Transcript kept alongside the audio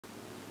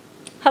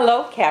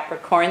Hello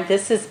Capricorn,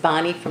 this is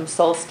Bonnie from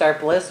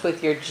Soulstarbliss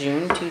with your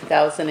June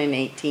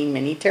 2018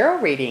 mini tarot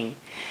reading.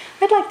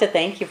 I'd like to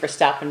thank you for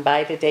stopping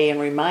by today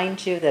and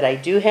remind you that I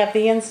do have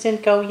the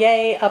Instant Go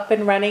Yay up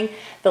and running.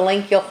 The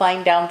link you'll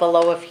find down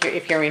below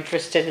if you're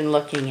interested in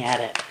looking at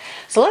it.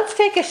 So let's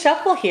take a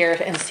shuffle here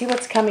and see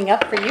what's coming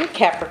up for you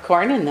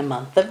Capricorn in the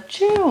month of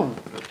June.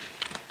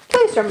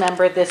 Please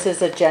remember this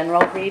is a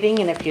general reading,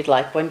 and if you'd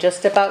like one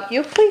just about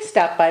you, please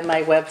stop by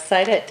my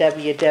website at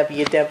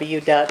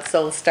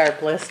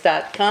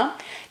www.soulstarbliss.com.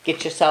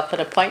 Get yourself an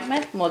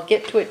appointment, and we'll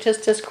get to it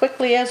just as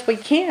quickly as we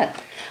can.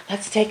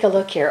 Let's take a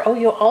look here. Oh,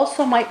 you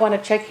also might want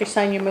to check your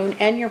sun, your moon,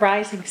 and your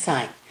rising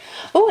sign.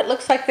 Oh, it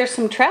looks like there's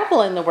some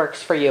travel in the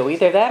works for you.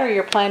 Either that or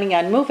you're planning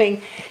on moving.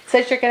 It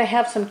says you're going to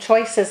have some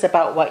choices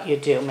about what you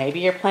do.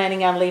 Maybe you're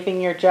planning on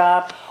leaving your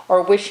job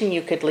or wishing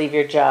you could leave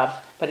your job.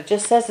 But it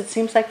just says it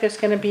seems like there's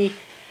going to be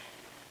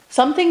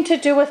something to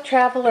do with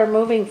travel or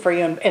moving for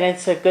you, and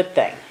it's a good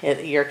thing.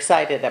 You're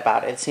excited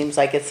about it. It seems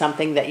like it's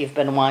something that you've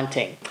been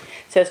wanting. It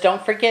says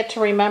don't forget to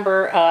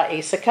remember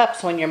Ace of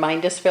Cups. When your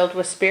mind is filled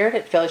with spirit,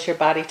 it fills your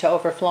body to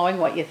overflowing.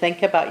 What you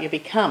think about, you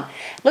become.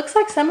 Looks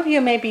like some of you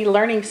may be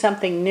learning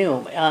something new,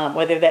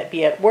 whether that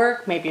be at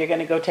work, maybe you're going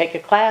to go take a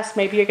class,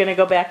 maybe you're going to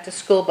go back to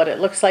school, but it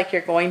looks like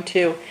you're going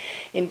to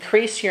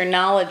increase your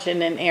knowledge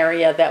in an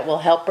area that will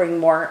help bring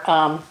more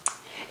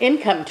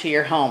income to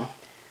your home.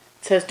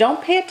 It says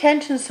don't pay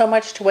attention so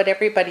much to what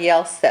everybody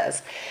else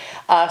says.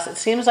 So it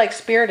seems like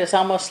spirit is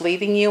almost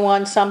leading you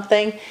on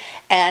something,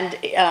 and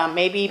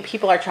maybe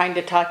people are trying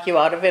to talk you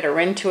out of it or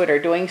into it or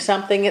doing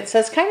something. It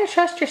says kind of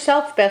trust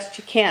yourself best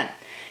you can.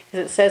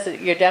 It says that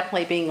you're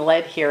definitely being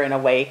led here in a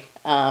way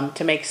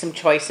to make some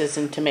choices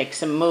and to make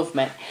some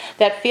movement.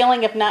 That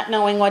feeling of not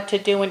knowing what to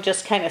do and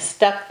just kind of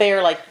stuck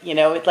there, like, you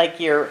know, like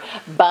you're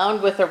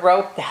bound with a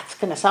rope,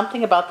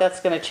 something about that's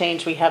going to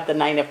change. We have the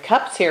Nine of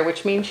Cups here,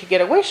 which means you get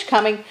a wish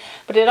coming,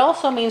 but it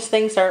also means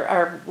things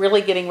are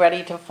really getting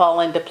ready to fall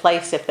into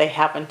place if they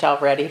haven't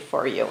already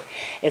for you.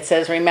 It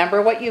says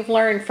remember what you've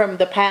learned from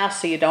the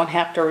past so you don't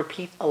have to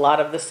repeat a lot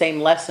of the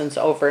same lessons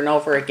over and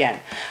over again.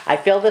 I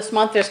feel this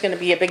month there's going to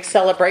be a big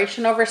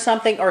celebration over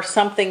something, or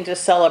something to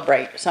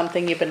celebrate, something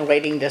you've been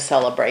waiting to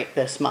celebrate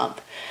this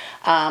month,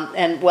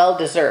 and well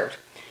deserved.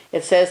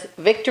 It says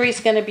victory's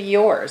going to be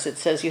yours. It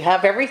says you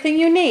have everything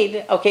you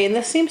need. Okay, and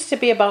this seems to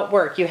be about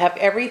work. You have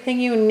everything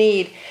you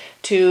need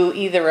to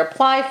either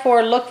apply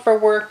for, look for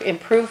work,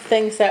 improve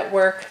things at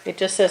work. It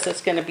just says it's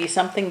going to be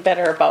something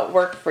better about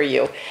work for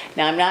you.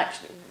 Now,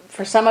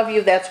 for some of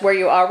you that's where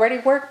you already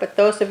work, but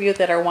those of you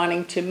that are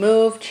wanting to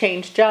move,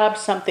 change jobs,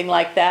 something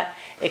like that,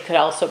 it could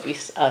also be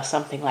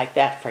something like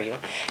that for you.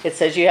 It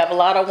says you have a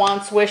lot of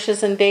wants,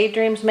 wishes, and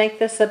daydreams. Make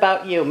this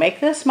about you.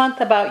 Make this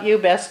month about you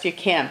best you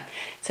can.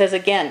 It says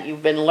again,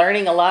 you've been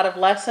learning a lot of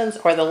lessons,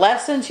 or the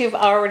lessons you've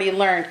already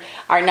learned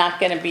are not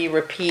going to be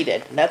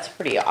repeated. That's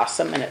pretty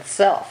awesome in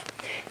itself.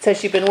 It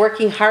says you've been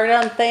working hard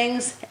on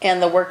things,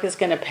 and the work is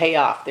going to pay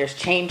off. There's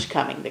change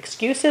coming. The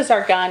excuses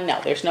are gone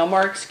now. There's no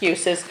more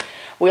excuses.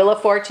 Wheel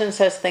of Fortune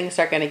says things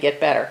are going to get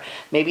better.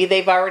 Maybe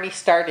they've already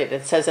started.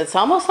 It says it's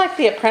almost like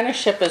the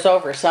apprenticeship is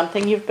over.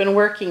 Something you've been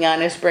working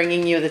on is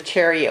bringing you the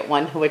Chariot,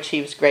 one who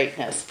achieves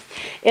greatness.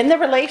 In the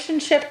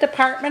relationship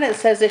department, it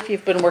says if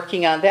you've been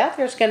working on that,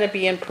 there's going to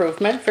be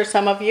improvement for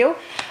some of you.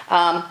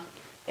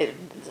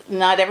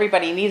 Not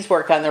everybody needs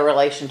work on their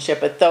relationship,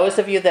 but those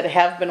of you that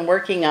have been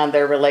working on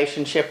their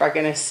relationship are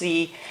going to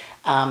see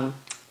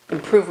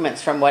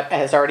improvements from what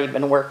has already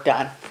been worked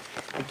on.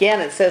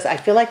 Again, it says, I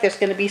feel like there's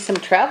going to be some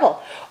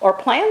travel or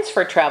plans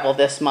for travel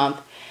this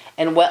month,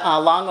 and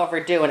long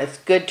overdue, and it's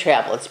good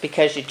travel. It's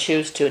because you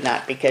choose to,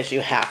 not because you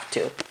have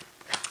to.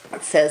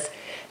 It says,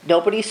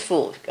 nobody's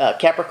fool.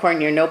 Capricorn,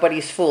 you're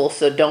nobody's fool,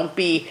 so don't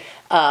be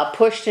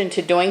pushed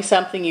into doing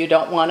something you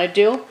don't want to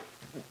do.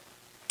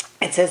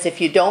 It says, if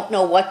you don't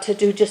know what to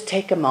do, just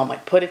take a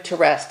moment, put it to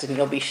rest, and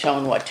you'll be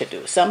shown what to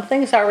do.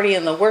 Something's already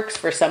in the works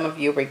for some of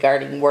you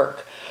regarding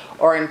work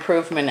or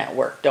improvement at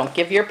work. Don't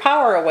give your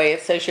power away.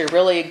 It says you're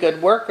really a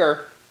good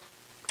worker,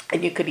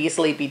 and you could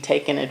easily be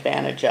taken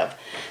advantage of.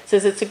 It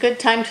says it's a good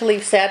time to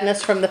leave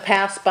sadness from the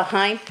past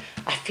behind.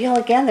 I feel,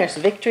 again, there's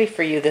victory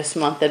for you this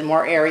month in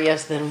more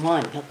areas than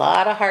one. A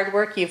lot of hard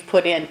work you've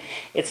put in.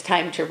 It's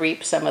time to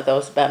reap some of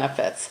those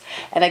benefits.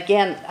 And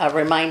again, a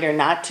reminder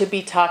not to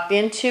be talked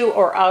into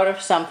or out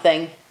of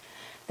something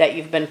that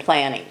you've been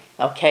planning.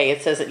 Okay, it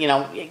says that, you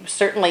know,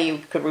 certainly you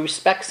could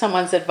respect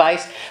someone's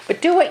advice,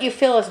 but do what you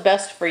feel is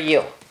best for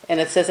you. And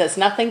it says it's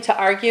nothing to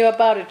argue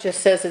about. It just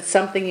says it's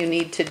something you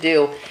need to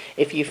do.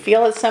 If you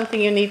feel it's something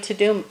you need to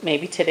do,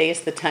 maybe today is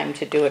the time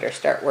to do it or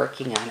start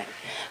working on it.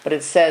 But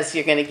it says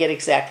you're going to get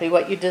exactly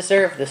what you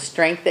deserve. The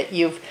strength that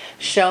you've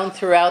shown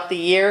throughout the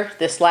year,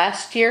 this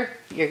last year,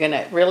 you're going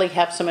to really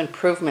have some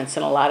improvements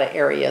in a lot of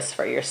areas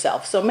for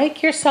yourself. So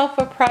make yourself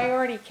a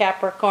priority,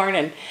 Capricorn,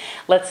 and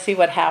let's see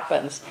what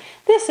happens.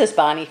 This is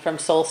Bonnie from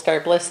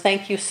Soulstarbliss.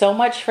 Thank you so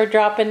much for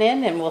dropping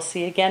in, and we'll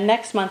see you again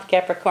next month,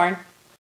 Capricorn.